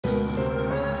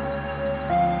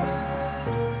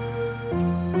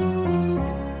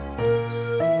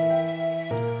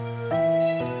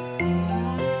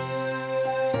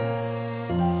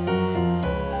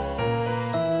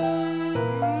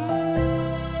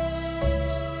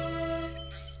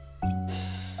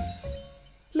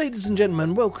Ladies and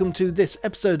gentlemen, welcome to this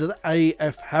episode of the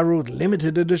A.F. Harrold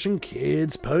Limited Edition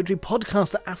Kids Poetry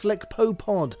Podcast, the Affleck Poe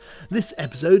Pod. This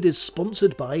episode is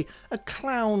sponsored by a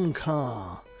clown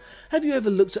car. Have you ever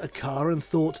looked at a car and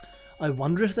thought, I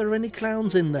wonder if there are any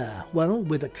clowns in there? Well,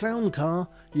 with a clown car,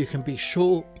 you can be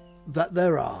sure that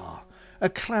there are. A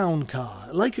clown car,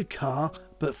 like a car,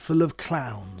 but full of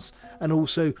clowns, and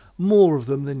also more of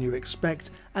them than you expect,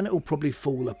 and it will probably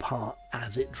fall apart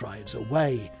as it drives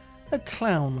away. A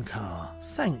clown car,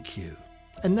 thank you.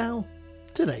 And now,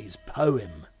 today's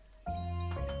poem.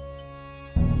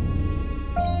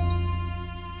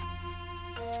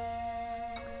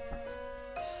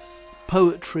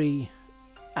 Poetry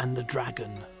and the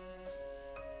Dragon.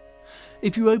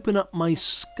 If you open up my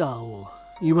skull,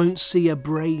 you won't see a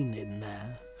brain in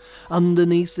there.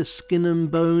 Underneath the skin and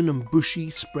bone and bushy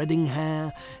spreading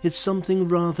hair is something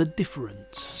rather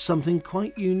different, something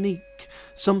quite unique,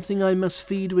 something I must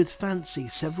feed with fancy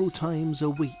several times a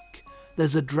week.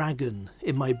 There's a dragon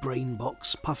in my brain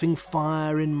box, puffing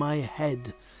fire in my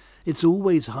head. It's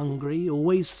always hungry,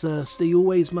 always thirsty,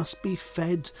 always must be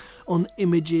fed on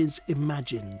images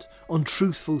imagined, on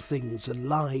truthful things and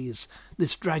lies.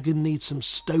 This dragon needs some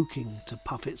stoking to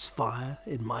puff its fire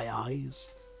in my eyes.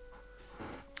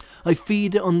 I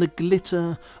feed it on the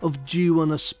glitter of dew on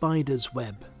a spider's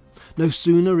web. No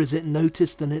sooner is it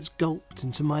noticed than it's gulped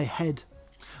into my head.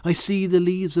 I see the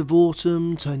leaves of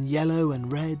autumn turn yellow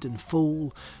and red and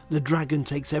fall. The dragon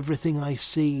takes everything I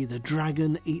see, the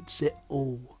dragon eats it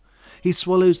all. He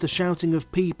swallows the shouting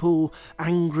of people,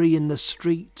 angry in the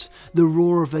street. The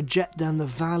roar of a jet down the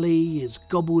valley is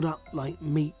gobbled up like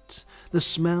meat. The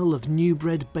smell of new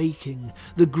bread baking,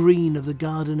 the green of the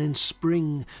garden in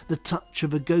spring, the touch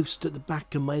of a ghost at the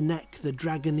back of my neck. The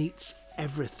dragon eats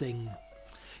everything.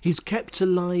 He's kept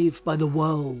alive by the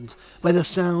world, by the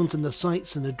sounds and the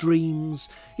sights and the dreams.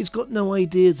 He's got no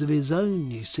ideas of his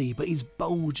own, you see, but he's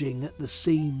bulging at the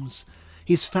seams.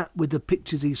 He's fat with the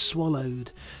pictures he's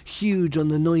swallowed, huge on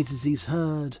the noises he's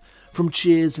heard, from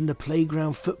cheers in the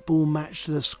playground football match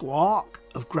to the squawk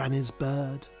of Granny's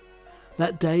bird.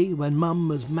 That day when Mum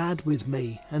was mad with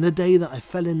me, and the day that I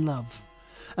fell in love,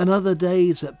 and other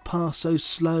days that pass so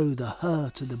slow, the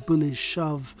hurt of the bully's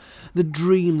shove, the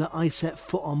dream that I set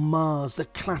foot on Mars, the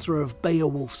clatter of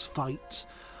Beowulf's fight,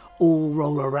 all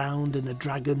roll around in the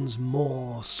dragon's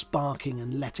maw, sparking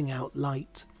and letting out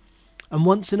light. And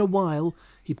once in a while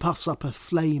he puffs up a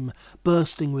flame,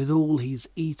 bursting with all he's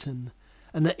eaten.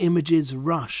 And the images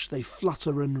rush, they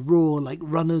flutter and roar like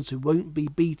runners who won't be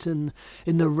beaten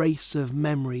in the race of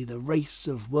memory, the race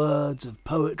of words, of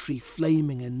poetry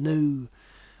flaming and new.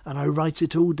 And I write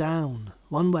it all down,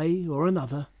 one way or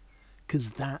another, 'cause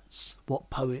that's what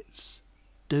poets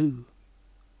do.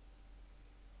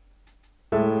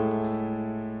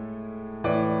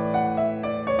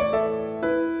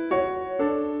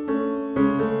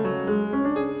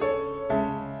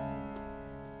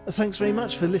 Thanks very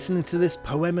much for listening to this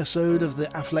poemisode of the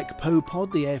Affleck Poe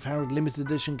Pod, the A.F. Harrold Limited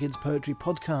Edition Kids Poetry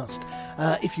Podcast.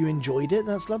 If you enjoyed it,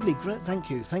 that's lovely. Great, thank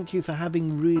you. Thank you for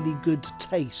having really good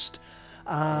taste.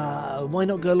 Why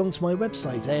not go along to my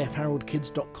website,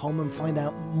 afharoldkids.com, and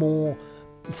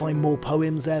find more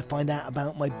poems there, find out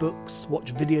about my books,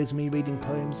 watch videos of me reading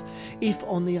poems. If,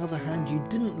 on the other hand, you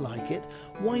didn't like it,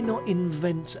 why not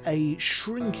invent a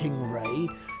shrinking ray,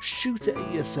 shoot it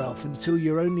at yourself until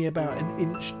you're only about an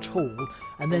inch tall,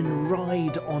 and then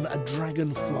ride on a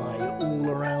dragonfly all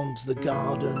around the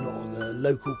garden or the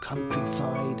local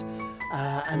countryside,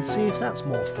 and see if that's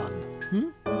more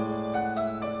fun.